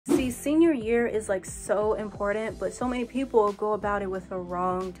See, senior year is like so important, but so many people go about it with the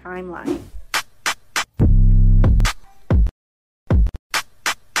wrong timeline.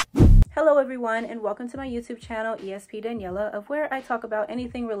 Hello everyone, and welcome to my YouTube channel, ESP Daniella, of where I talk about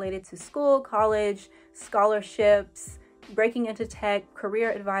anything related to school, college, scholarships, breaking into tech, career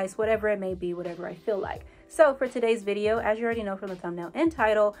advice, whatever it may be, whatever I feel like. So for today's video, as you already know from the thumbnail and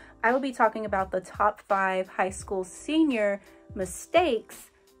title, I will be talking about the top 5 high school senior mistakes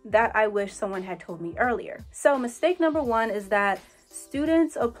that I wish someone had told me earlier. So mistake number 1 is that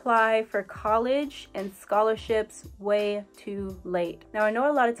students apply for college and scholarships way too late. Now, I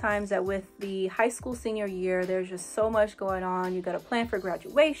know a lot of times that with the high school senior year, there's just so much going on. You got to plan for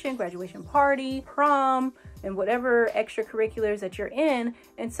graduation, graduation party, prom, and whatever extracurriculars that you're in.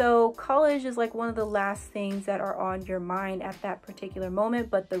 And so college is like one of the last things that are on your mind at that particular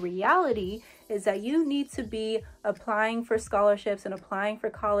moment. But the reality is that you need to be applying for scholarships and applying for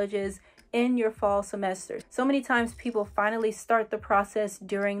colleges in your fall semester. So many times people finally start the process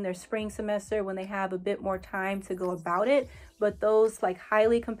during their spring semester when they have a bit more time to go about it. But those like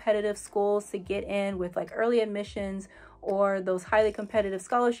highly competitive schools to get in with like early admissions or those highly competitive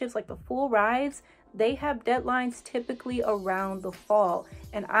scholarships like the full rides, they have deadlines typically around the fall.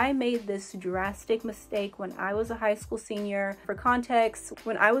 And I made this drastic mistake when I was a high school senior. For context,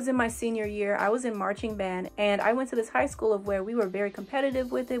 when I was in my senior year, I was in marching band, and I went to this high school of where we were very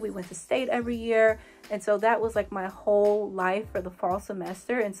competitive with it. We went to state every year. And so that was like my whole life for the fall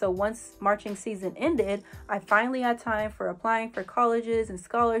semester. And so once marching season ended, I finally had time for applying for colleges and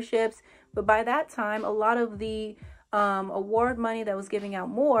scholarships. But by that time, a lot of the award money that was giving out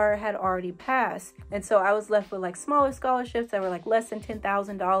more had already passed. And so I was left with like smaller scholarships that were like less than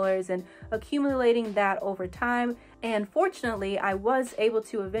 $10,000 and accumulating that over time. And fortunately, I was able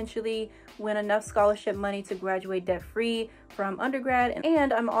to eventually win enough scholarship money to graduate debt-free from undergrad.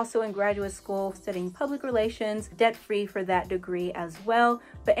 And I'm also in graduate school studying public relations, debt-free for that degree as well.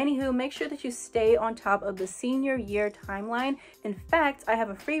 But anywho, make sure that you stay on top of the senior year timeline. In fact, I have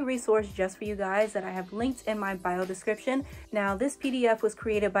a free resource just for you guys that I have linked in my bio description. Now, this PDF was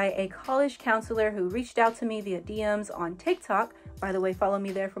created by a college counselor who reached out to me via DMs on TikTok. By the way, follow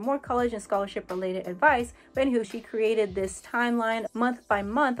me there for more college and scholarship related advice. But anywho, she created this timeline month by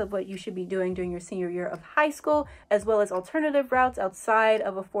month of what you should be doing during your senior year of high school, as well as alternative routes outside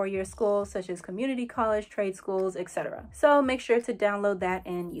of a 4-year school, such as community college, trade schools, etc. So make sure to download that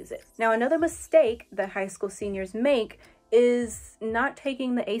and use it. Now, another mistake that high school seniors make is not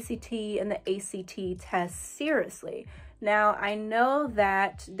taking the ACT and the ACT tests seriously. Now, I know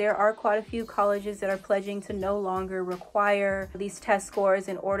that there are quite a few colleges that are pledging to no longer require these test scores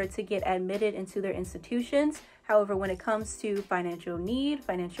in order to get admitted into their institutions. However, when it comes to financial need,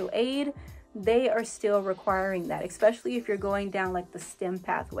 financial aid, they are still requiring that, especially if you're going down like the STEM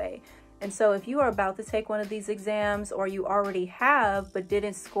pathway. And so if you are about to take one of these exams, or you already have but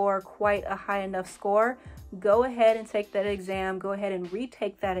didn't score quite a high enough score, go ahead and take that exam, go ahead and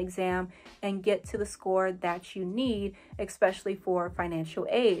retake that exam and get to the score that you need, especially for financial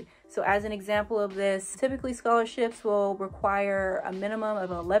aid. So as an example of this, typically scholarships will require a minimum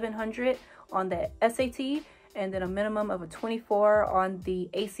of 1100 on the SAT and then a minimum of a 24 on the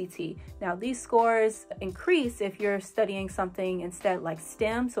ACT. Now, these scores increase if you're studying something instead like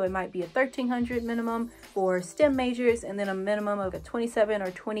STEM. So it might be a 1300 minimum for STEM majors and then a minimum of a 27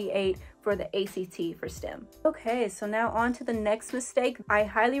 or 28 for the ACT for STEM. Okay, so now on to the next mistake. I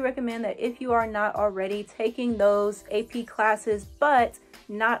highly recommend that if you are not already taking those AP classes, but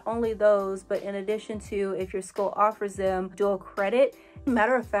not only those, but in addition to, if your school offers them, dual credit.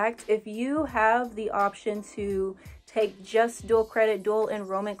 Matter of fact, if you have the option to take just dual credit, dual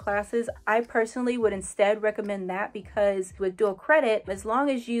enrollment classes, I personally would instead recommend that, because with dual credit, as long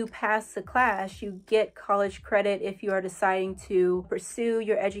as you pass the class, you get college credit if you are deciding to pursue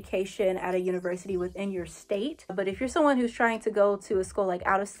your education at a university within your state. But if you're someone who's trying to go to a school like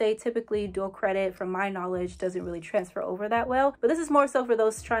out of state, typically dual credit, from my knowledge, doesn't really transfer over that well. But this is more so for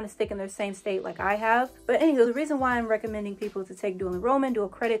those trying to stick in their same state like I have. But anyway, the reason why I'm recommending people to take dual enrollment, dual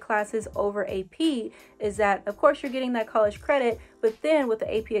credit classes over AP is that, of course, you're getting that college credit, but then with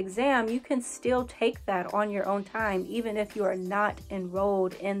the AP exam, you can still take that on your own time, even if you are not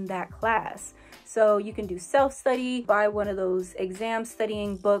enrolled in that class. So you can do self-study, buy one of those exam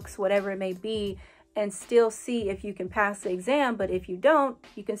studying books, whatever it may be, and still see if you can pass the exam. But if you don't,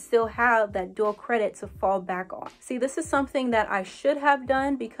 you can still have that dual credit to fall back on. See, this is something that I should have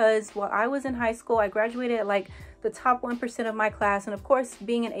done, because while I was in high school, I graduated at like the top 1% of my class. And of course,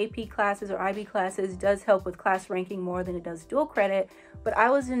 being in AP classes or IB classes does help with class ranking more than it does dual credit. But I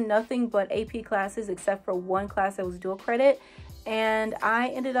was in nothing but AP classes except for one class that was dual credit. and I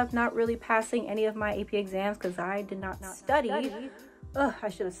ended up not really passing any of my AP exams because I did not study. Ugh, I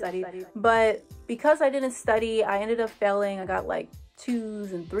should have studied. But because I didn't study, I ended up failing. I got like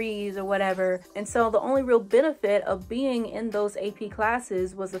 2s and 3s or whatever. And so the only real benefit of being in those AP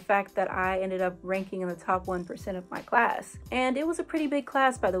classes was the fact that I ended up ranking in the top 1% of my class. And it was a pretty big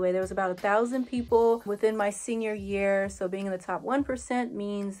class, by the way. There was about 1,000 people within my senior year. So being in the top 1%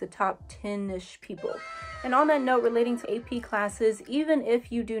 means the top 10-ish people. And on that note, relating to AP classes, even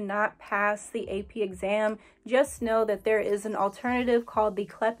if you do not pass the AP exam, just know that there is an alternative called the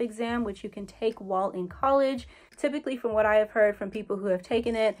CLEP exam, which you can take while in college. Typically, from what I have heard from people who have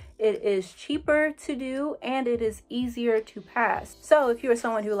taken it, it is cheaper to do and it is easier to pass. So if you are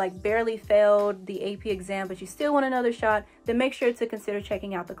someone who like barely failed the AP exam, but you still want another shot, then make sure to consider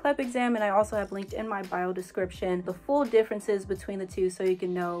checking out the CLEP exam. And I also have linked in my bio description the full differences between the two so you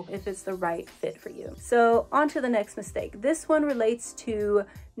can know if it's the right fit for you. So on to the next mistake. This one relates to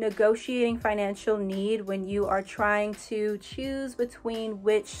negotiating financial need when you are trying to choose between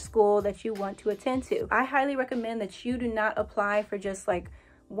which school that you want to attend to. I highly recommend that you do not apply for just like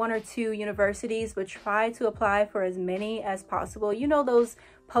 1 or 2 universities, but try to apply for as many as possible. You know those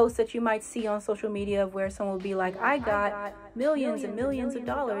posts that you might see on social media of where someone will be like, I got millions and millions of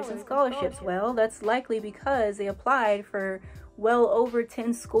dollars in scholarships. Well, that's likely because they applied for well over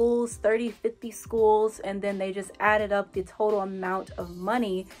 10 schools, 30, 50 schools, and then they just added up the total amount of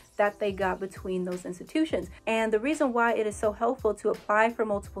money that they got between those institutions. And the reason why it is so helpful to apply for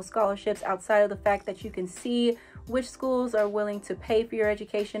multiple scholarships, outside of the fact that you can see which schools are willing to pay for your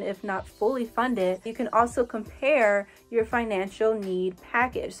education if not fully fund it, you can also compare your financial need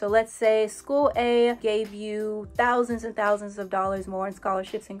package. So let's say school A gave you thousands and thousands of dollars more in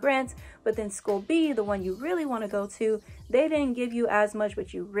scholarships and grants, but then school B, the one you really want to go to, they didn't give you as much,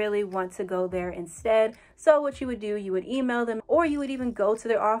 but you really want to go there instead. So what you would do, you would email them, or you would even go to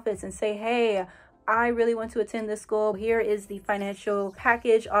their office and say, hey, I really want to attend this school. Here is the financial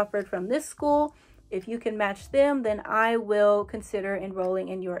package offered from this school. If you can match them, then I will consider enrolling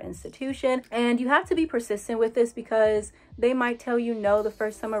in your institution. And you have to be persistent with this because they might tell you no the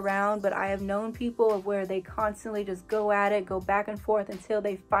first time around, but I have known people of where they constantly just go at it, go back and forth until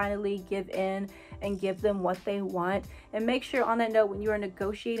they finally give in and give them what they want. And make sure on that note, when you are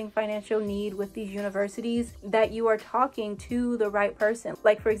negotiating financial need with these universities, that you are talking to the right person.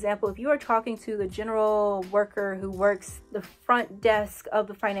 Like for example, if you are talking to the general worker who works the front desk of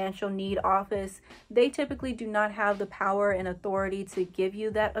the financial need office, they typically do not have the power and authority to give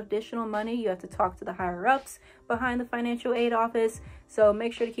you that additional money. You have to talk to the higher ups behind the financial aid office. So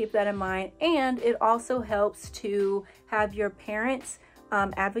make sure to keep that in mind. And it also helps to have your parents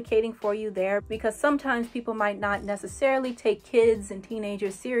advocating for you there, because sometimes people might not necessarily take kids and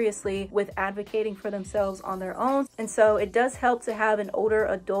teenagers seriously with advocating for themselves on their own. And so it does help to have an older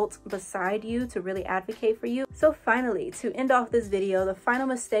adult beside you to really advocate for you. So finally, to end off this video, the final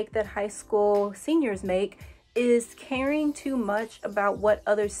mistake that high school seniors make is caring too much about what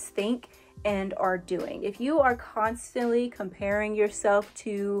others think and are doing. If you are constantly comparing yourself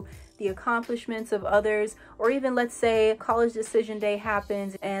to the accomplishments of others, or even let's say college decision day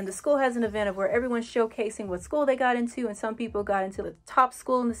happens and the school has an event of where everyone's showcasing what school they got into, and some people got into the top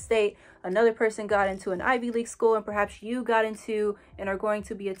school in the state, another person got into an Ivy League school, and perhaps you got into and are going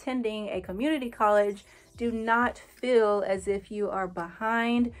to be attending a community college, do not feel as if you are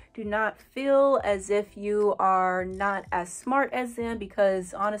behind. Do not feel as if you are not as smart as them,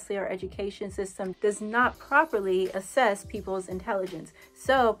 because honestly, our education system does not properly assess people's intelligence.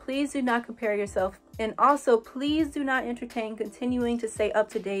 So please do not compare yourself. And also, please do not entertain continuing to stay up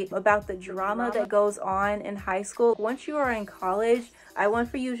to date about the drama that goes on in high school. Once you are in college, I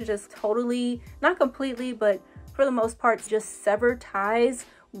want for you to just totally, not completely, but for the most part, just sever ties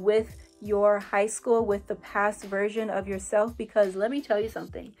with your high school, with the past version of yourself. Because let me tell you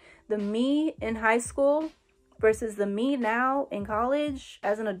something, the me in high school versus the me now in college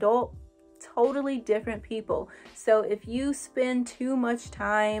as an adult, totally different people. So if you spend too much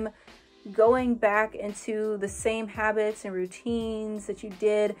time going back into the same habits and routines that you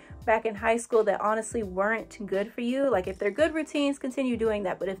did back in high school that honestly weren't good for you, like if they're good routines, continue doing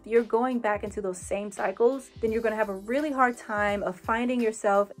that. But if you're going back into those same cycles, then you're going to have a really hard time of finding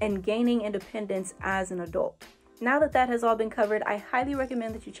yourself and gaining independence as an adult. Now that that has all been covered, I highly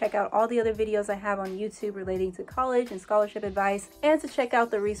recommend that you check out all the other videos I have on YouTube relating to college and scholarship advice, and to check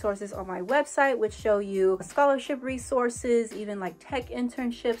out the resources on my website, which show you scholarship resources, even like tech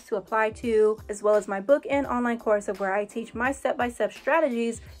internships to apply to, as well as my book and online course of where I teach my step-by-step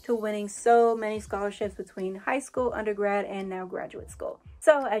strategies to winning so many scholarships between high school, undergrad, and now graduate school.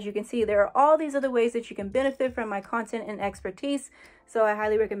 So as you can see, there are all these other ways that you can benefit from my content and expertise. So I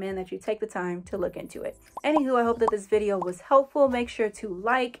highly recommend that you take the time to look into it. Anywho, I hope that this video was helpful. Make sure to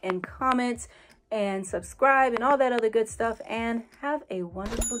like and comment and subscribe and all that other good stuff, and have a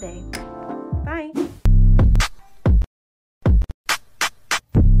wonderful day. Bye.